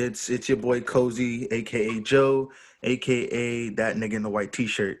Vanilla. It's your boy Cozy, aka Joe, aka that nigga in the white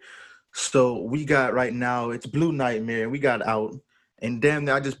t-shirt. So we got right now, it's Blue Nightmare. We got out, and damn,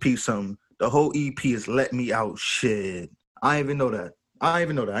 I just peeped something. The whole EP is Let Me Out. Shit, I didn't even know that. I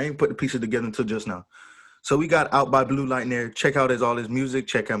ain't put the pieces together until just now. So we got out by Blue Nightmare. Check out all his music.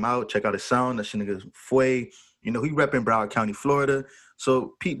 Check him out. Check out his sound. That shit nigga's Fway. You know, he repping Broward County, Florida.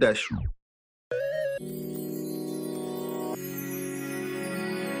 So peep that shit.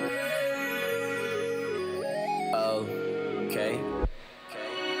 Okay.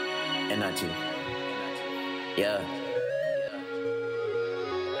 And not you. Yeah.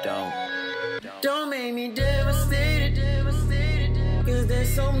 Don't make me devastated. Cause there's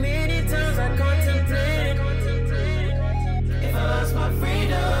so many times I contemplated if I lost my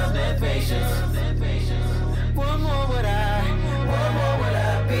freedom and patience. What more would I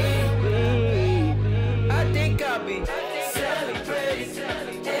be? I think I'll be celebrated,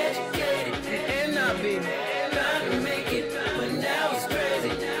 educated, and I'll be trying to make it, but now it's crazy.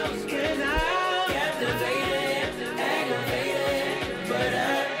 Captivated, aggravated, but I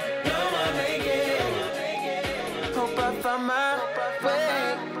know I'll make it. Hope I find my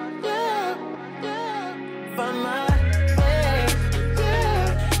way, yeah. Find my way,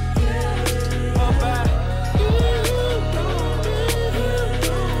 yeah. Hope I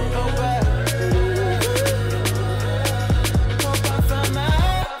find my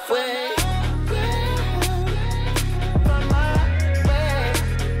way, find my way,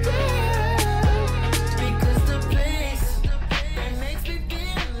 because the place that makes me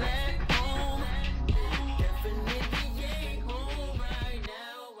feel at home definitely ain't home right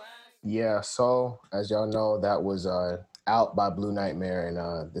now. Yeah, so as y'all know, that was Out by Blue Nightmare, and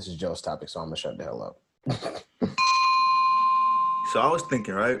this is Joe's topic, so I'm gonna shut the hell up. So I was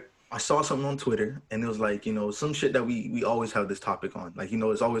thinking, right? I saw something on Twitter, and it was like, you know, some shit that we always have this topic on. Like, you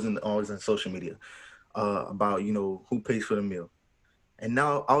know, it's always in social media about, you know, who pays for the meal. And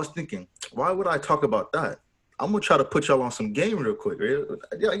now I was thinking, why would I talk about that? I'm gonna try to put y'all on some game real quick, right?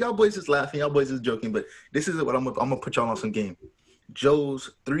 Y'all boys is laughing, y'all boys is joking, but this is what I'm gonna put y'all on some game.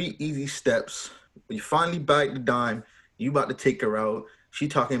 Joe's 3 easy steps. You finally bag the dime, you about to take her out. She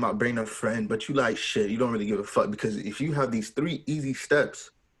talking about bringing a friend, but you like shit. You don't really give a fuck, because if you have these 3 easy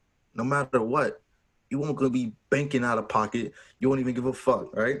steps, no matter what, you won't gonna be banking out of pocket. You won't even give a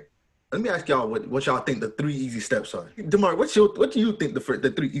fuck, right? Let me ask y'all what y'all think the 3 easy steps are. DeMar, what do you think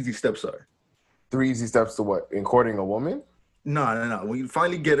the 3 easy steps are? 3 easy steps to what? In courting a woman? No. When you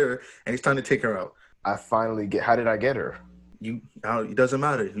finally get her and it's time to take her out, How did I get her? it doesn't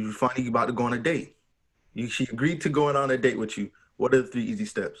matter. You finally about to go on a date. She agreed to going on a date with you. What are the 3 easy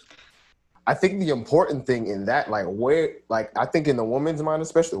steps? I think the important thing in that, like where, like I think in the woman's mind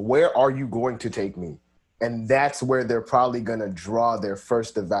especially, where are you going to take me? And that's where they're probably gonna draw their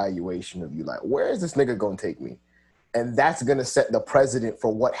first evaluation of you. Like, where is this nigga gonna take me? And that's gonna set the precedent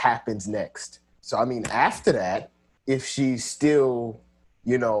for what happens next. So I mean, after that, if she's still,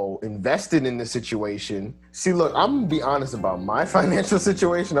 you know, invested in the situation. See, look, I'm gonna be honest about my financial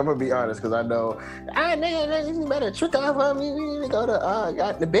situation. I'm gonna be honest because I know, nigga, you better trick out for me. We need to go to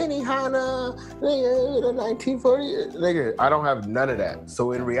got the Benihana, nigga, the 1940. Nigga, I don't have none of that.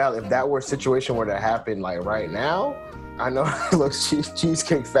 So in reality, if that were a situation where that happened like right now, I know look,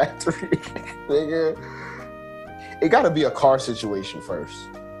 Cheesecake Factory, nigga. It gotta be a car situation first.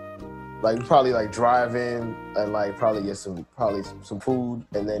 Like we probably like drive in and like probably get some food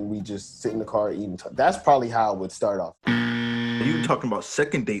and then we just sit in the car eating. That's probably how it would start off. You talking about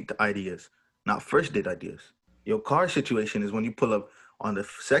second date ideas, not first date ideas. Your car situation is when you pull up on the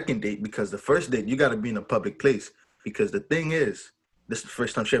second date because the first date you got to be in a public place because the thing is this is the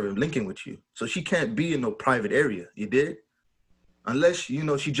first time she ever linking with you, so she can't be in no private area. You did, unless you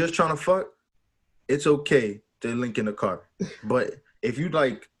know she just trying to fuck. It's okay to link in the car, but if you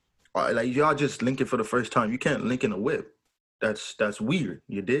like y'all just linking for the first time, you can't link in a whip. That's weird.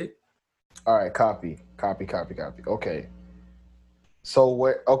 You dig? All right, copy. Okay. So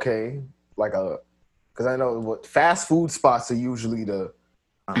what? Okay, like because I know what fast food spots are usually the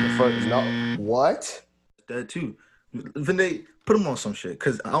first. No, what? That too. Vinay, put him on some shit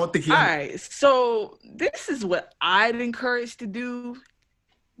because I don't think he. All right, so this is what I'd encourage to do.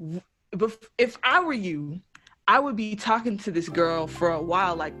 But if I were you, I would be talking to this girl for a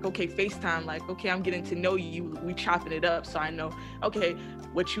while, like, okay, FaceTime, like, okay, I'm getting to know you. We chopping it up so I know, okay,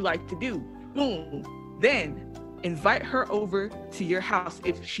 what you like to do. Boom. Then invite her over to your house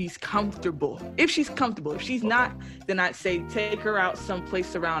if she's comfortable. If she's not, then I'd say take her out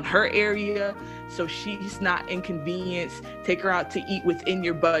someplace around her area so she's not inconvenienced. Take her out to eat within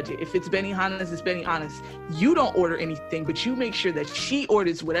your budget. If it's Benihana's, it's Benihana's. You don't order anything, but you make sure that she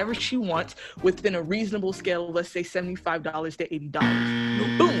orders whatever she wants within a reasonable scale of, let's say, $75 to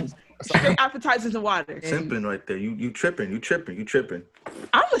 $80. Boom. Straight appetizers and water. Simping right there. You tripping.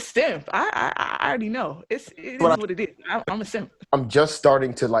 I'm a simp. I already know. It is what it is. I'm a simp. I'm just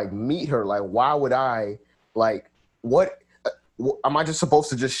starting to like meet her. Like, why would I like what? Am I just supposed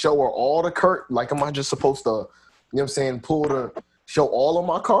to just show her all the Like, am I just supposed to, you know what I'm saying, show all of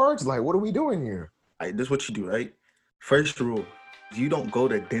my cards? Like, what are we doing here? All right, this is what you do, right? First rule, you don't go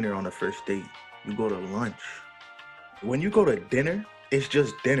to dinner on the first date. You go to lunch. When you go to dinner, it's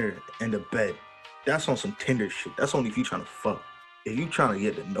just dinner and the bed. That's on some Tinder shit. That's only if you trying to fuck. If you trying to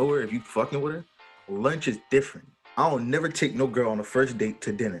get to know her, if you fucking with her, lunch is different. I don't never take no girl on the first date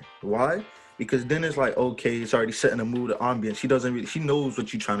to dinner. Why? Because dinner's like, okay, it's already setting the mood, the ambience. She knows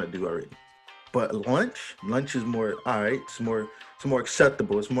what you're trying to do already. But lunch is more, all right, it's more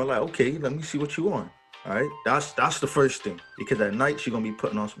acceptable. It's more like, okay, let me see what you want. All right, that's the first thing. Because at night she gonna be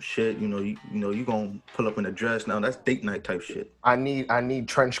putting on some shit. You know, you gonna pull up in a dress. Now that's date night type shit. I need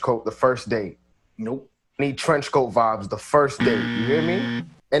trench coat the first date. Nope. I need trench coat vibes the first date. You hear me?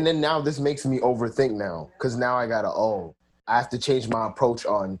 And then now this makes me overthink now, because now I have to change my approach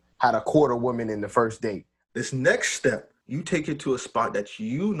on how to court a woman in the first date. This next step, you take it to a spot that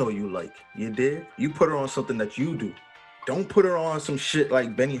you know you like. You did? You put her on something that you do. Don't put her on some shit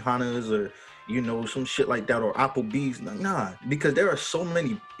like Benihana's or, you know, some shit like that, or Applebee's. Nah, because there are so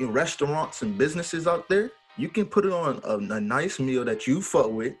many restaurants and businesses out there. You can put it on a nice meal that you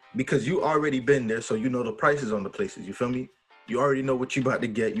fuck with because you already been there, so you know the prices on the places. You feel me? You already know what you about to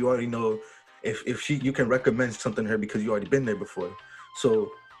get. You already know if you can recommend something to her because you already been there before.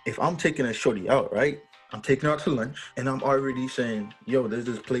 So if I'm taking a shorty out, right? I'm taking her out to lunch, and I'm already saying, yo, there's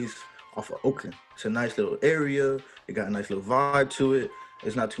this place off of Oakland. It's a nice little area. It got a nice little vibe to it.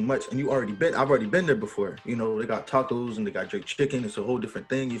 It's not too much. And I've already been there before. You know, they got tacos and they got jerk chicken. It's a whole different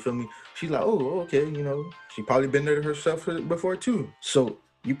thing. You feel me? She's like, oh, okay. You know, she probably been there herself before too. So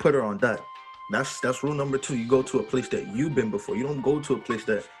you put her on that. That's rule number 2. You go to a place that you've been before. You don't go to a place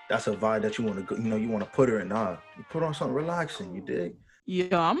that's a vibe that you want to go, you want to put her in. Nah, you put on something relaxing. You dig?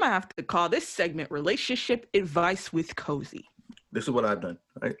 Yo, I'm gonna have to call this segment "Relationship Advice with Cozy." This is what I've done,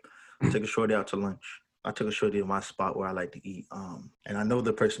 right? I take a shorty out to lunch. I took a shorty to my spot where I like to eat. And I know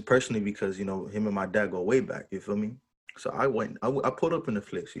the person personally because, you know, him and my dad go way back, you feel me? So I pulled up in the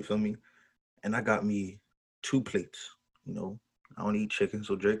place, you feel me? And I got me 2 plates, you know. I don't eat chicken,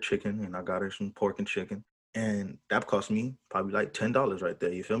 so jerk chicken, and I got her some pork and chicken. And that cost me probably like $10 right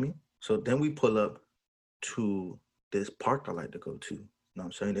there, you feel me? So then we pull up to this park I like to go to, you know what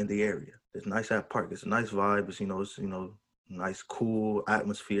I'm saying, in the area. This nice ass park. It's a nice vibe. It's, nice, cool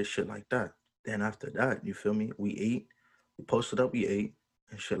atmosphere, shit like that. Then after that, you feel me? We ate, we posted up, we ate,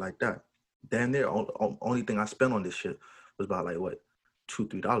 and shit like that. Then there, only thing I spent on this shit was about like what,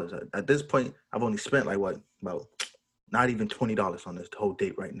 $2-3. At this point, I've only spent like what, about not even $20 on this whole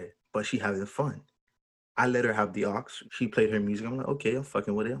date right there. But she having fun. I let her have the aux. She played her music. I'm like, okay, I'm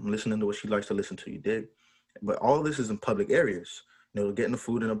fucking with it. I'm listening to what she likes to listen to. You dig? But all this is in public areas. You know, getting the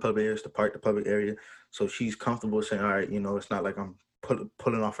food in the public areas, the park, the public area. So she's comfortable saying, all right, you know, it's not like I'm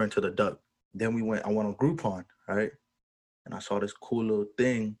pulling off her into the duck. Then I went on Groupon, right? And I saw this cool little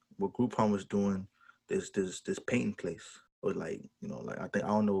thing where Groupon was doing this painting place. Or like, you know, like I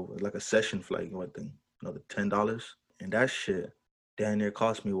don't know, like a session for like what thing, another $10. And that shit down there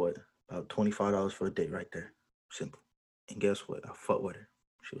cost me what? About $25 for a date right there. Simple. And guess what? I fucked with her.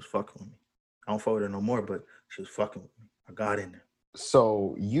 She was fucking with me. I don't fuck with her no more, but she was fucking with me. I got in there.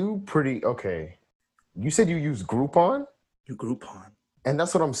 So okay. You said you use Groupon? You Groupon. And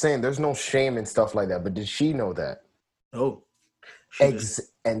that's what I'm saying. There's no shame and stuff like that. But did she know that? No.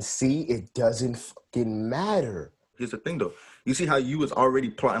 And see, it doesn't fucking matter. Here's the thing though. You see how you was already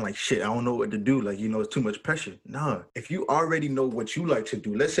plotting like shit, I don't know what to do. Like, you know, it's too much pressure. Nah. If you already know what you like to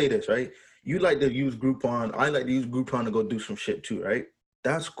do, let's say this, right? You like to use Groupon. I like to use Groupon to go do some shit too, right?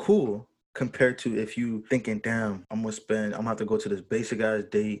 That's cool compared to if you thinking, damn, I'm gonna have to go to this basic ass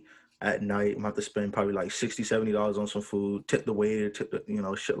date at night. I'm gonna have to spend probably like $60, $70 on some food, tip the waiter, you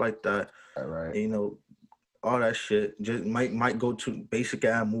know, shit like that. All right. And, you know, all that shit. Just might go to basic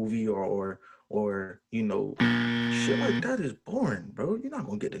ass movie or you know, shit like that is boring, bro. You're not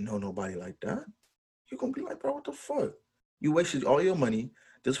gonna get to know nobody like that. You're gonna be like, bro, what the fuck? You wasted all your money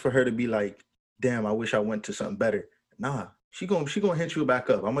just for her to be like, damn, I wish I went to something better. Nah, she gonna hit you back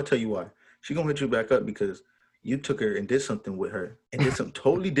up. I'm gonna tell you why. She gonna hit you back up because you took her and did something with her and did something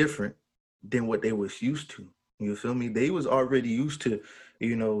totally different than what they was used to. You feel me? They was already used to,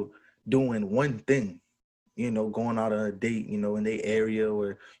 you know, doing one thing. You know, going out on a date, you know, in their area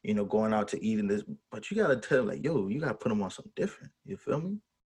or, you know, going out to eat in this. But you got to tell like, yo, you got to put them on something different. You feel me?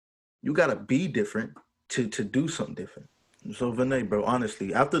 You got to be different to do something different. So, Vinay, bro,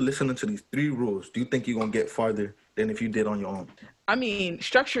 honestly, after listening to these 3 rules, do you think you're going to get farther than if you did on your own? I mean,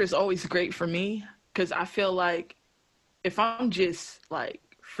 structure is always great for me because I feel like if I'm just like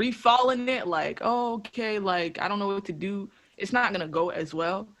free falling it, like, oh, okay, like, I don't know what to do, it's not going to go as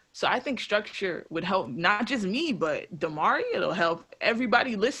well. So I think structure would help not just me, but Damari, it'll help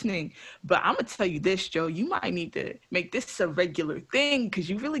everybody listening. But I'm going to tell you this, Joe, you might need to make this a regular thing because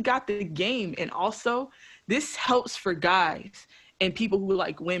you really got the game. And also, this helps for guys and people who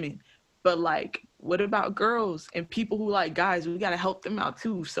like women. But like, what about girls and people who like guys? We got to help them out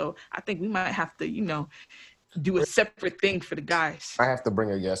too. So I think we might have to, you know, do a separate thing for the guys. I have to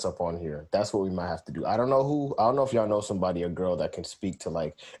bring a guest up on here. That's what we might have to do. I don't know if y'all know somebody, a girl that can speak to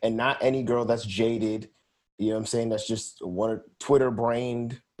like, and not any girl that's jaded, you know what I'm saying? That's just one Twitter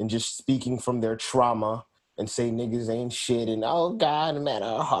brained and just speaking from their trauma and say niggas ain't shit and oh God, men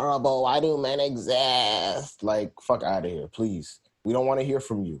are horrible. Why do men exist? Like, fuck out of here, please. We don't want to hear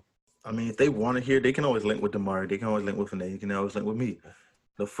from you. I mean, if they want to hear, they can always link with Damari. They can always link with Vinay. You can always link with me.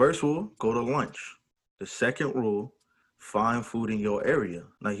 The first rule, go to lunch. The second rule, find food in your area,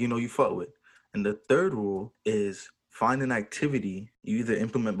 like you know you fuck with. And the third rule is find an activity you either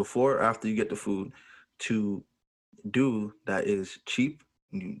implement before or after you get the food to do that is cheap.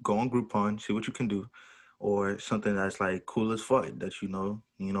 You go on Groupon, see what you can do, or something that's like cool as fuck that you know,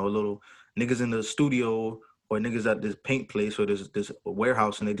 a little niggas in the studio or niggas at this paint place or this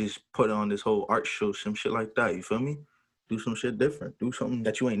warehouse and they just put on this whole art show, some shit like that. You feel me? Do some shit different. Do something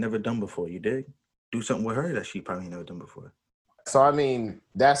that you ain't never done before. You dig? Do something with her that she probably never done before. So I mean,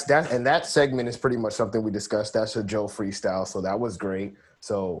 that's and that segment is pretty much something we discussed. That's a Joe freestyle, so that was great.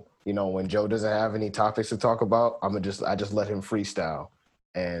 So you know, when Joe doesn't have any topics to talk about, I just let him freestyle,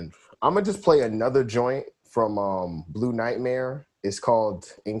 and I'm gonna just play another joint from Blue Nightmare. It's called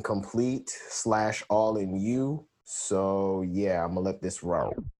Incomplete / All in You. So yeah, I'm gonna let this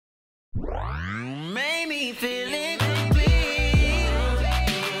roll. Made me feel incomplete.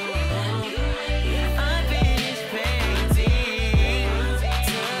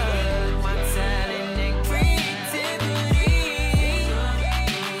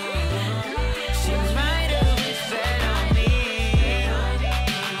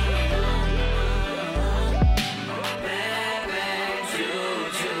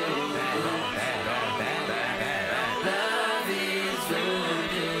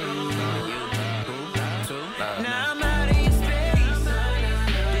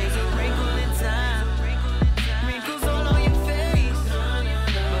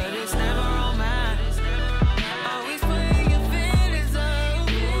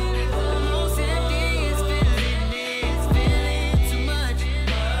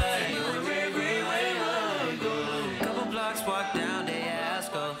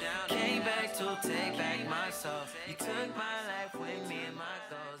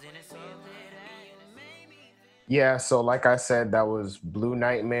 Yeah, so like I said, that was Blue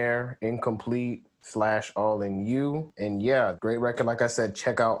Nightmare, Incomplete / All in You. And yeah, great record. Like I said,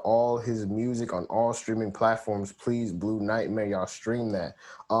 check out all his music on all streaming platforms. Please, Blue Nightmare, y'all stream that.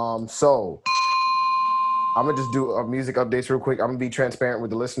 So I'm gonna just do music updates real quick. I'm gonna be transparent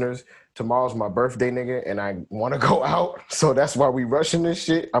with the listeners. Tomorrow's my birthday, nigga, and I want to go out, so that's why we rushing this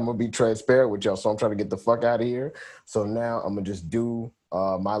shit. I'm gonna be transparent with y'all, so I'm trying to get the fuck out of here. So now I'm gonna just do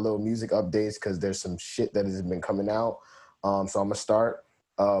my little music updates because there's some shit that has been coming out. So I'm gonna start.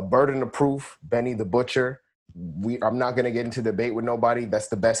 Burden of Proof, Benny the Butcher. I'm not gonna get into debate with nobody. That's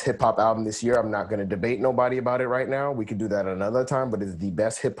the best hip hop album this year. I'm not gonna debate nobody about it right now. We could do that another time, but it's the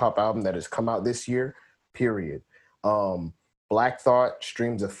best hip hop album that has come out this year. Period. Black Thought,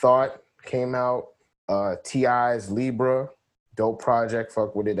 Streams of Thought came out. T.I.'s Libra, dope project,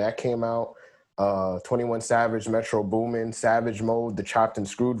 fuck with it, that came out. 21 Savage, Metro Boomin, Savage Mode, the chopped and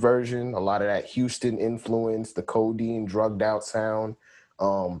screwed version, a lot of that Houston influence, the codeine, drugged out sound.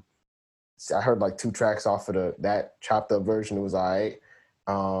 I heard like 2 tracks off of that chopped up version, it was all right.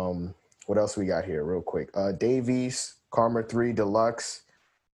 What else we got here real quick? Davies, Karma 3 Deluxe,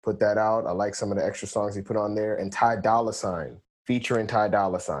 put that out. I like some of the extra songs he put on there. And Ty Dolla $ign, featuring Ty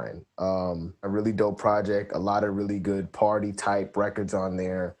Dolla $ign. A really dope project. A lot of really good party type records on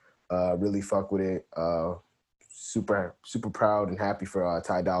there. Really fuck with it. Super proud and happy for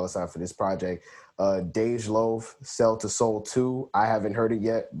Ty Dolla $ign for this project. Dej Loaf, Cell to Soul 2. I haven't heard it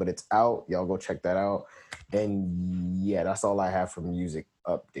yet, but it's out. Y'all go check that out. And yeah, that's all I have for music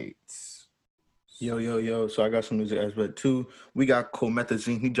updates. Yo. So I got some music as well too. We got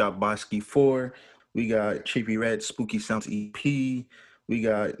Comethazine, he dropped Bosky 4. We got Chippy Red, Spooky Sounds EP. We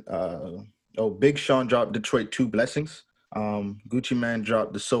got Big Sean dropped Detroit 2 Blessings. Gucci Man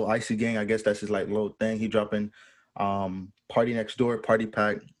dropped the So Icy Gang. I guess that's his like little thing. He dropping Party Next Door, Party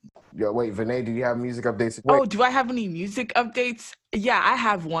Pack. Yo, wait, Vinay, do you have music updates? Oh, do I have any music updates? Yeah, I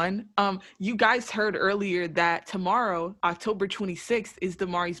have one. You guys heard earlier that tomorrow, October 26th, is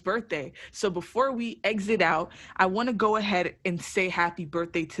Damari's birthday. So before we exit out, I want to go ahead and say happy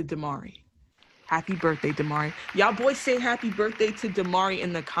birthday to Damari. Happy birthday, Damari. Y'all boys say happy birthday to Damari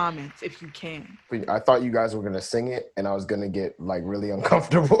in the comments if you can. I thought you guys were going to sing it, and I was going to get, like, really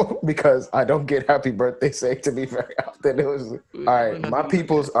uncomfortable because I don't get happy birthday sang to me very often. It was, all right,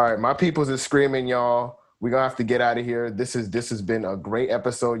 my peoples is screaming, y'all. We're going to have to get out of here. This has been a great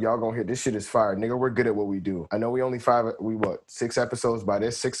episode. Y'all going to hear this shit is fire. Nigga, we're good at what we do. I know we only 6 episodes by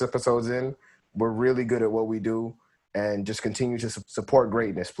this, 6 episodes in. We're really good at what we do, and just continue to support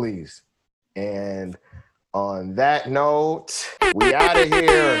greatness, please. And on that note, we out of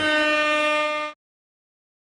here.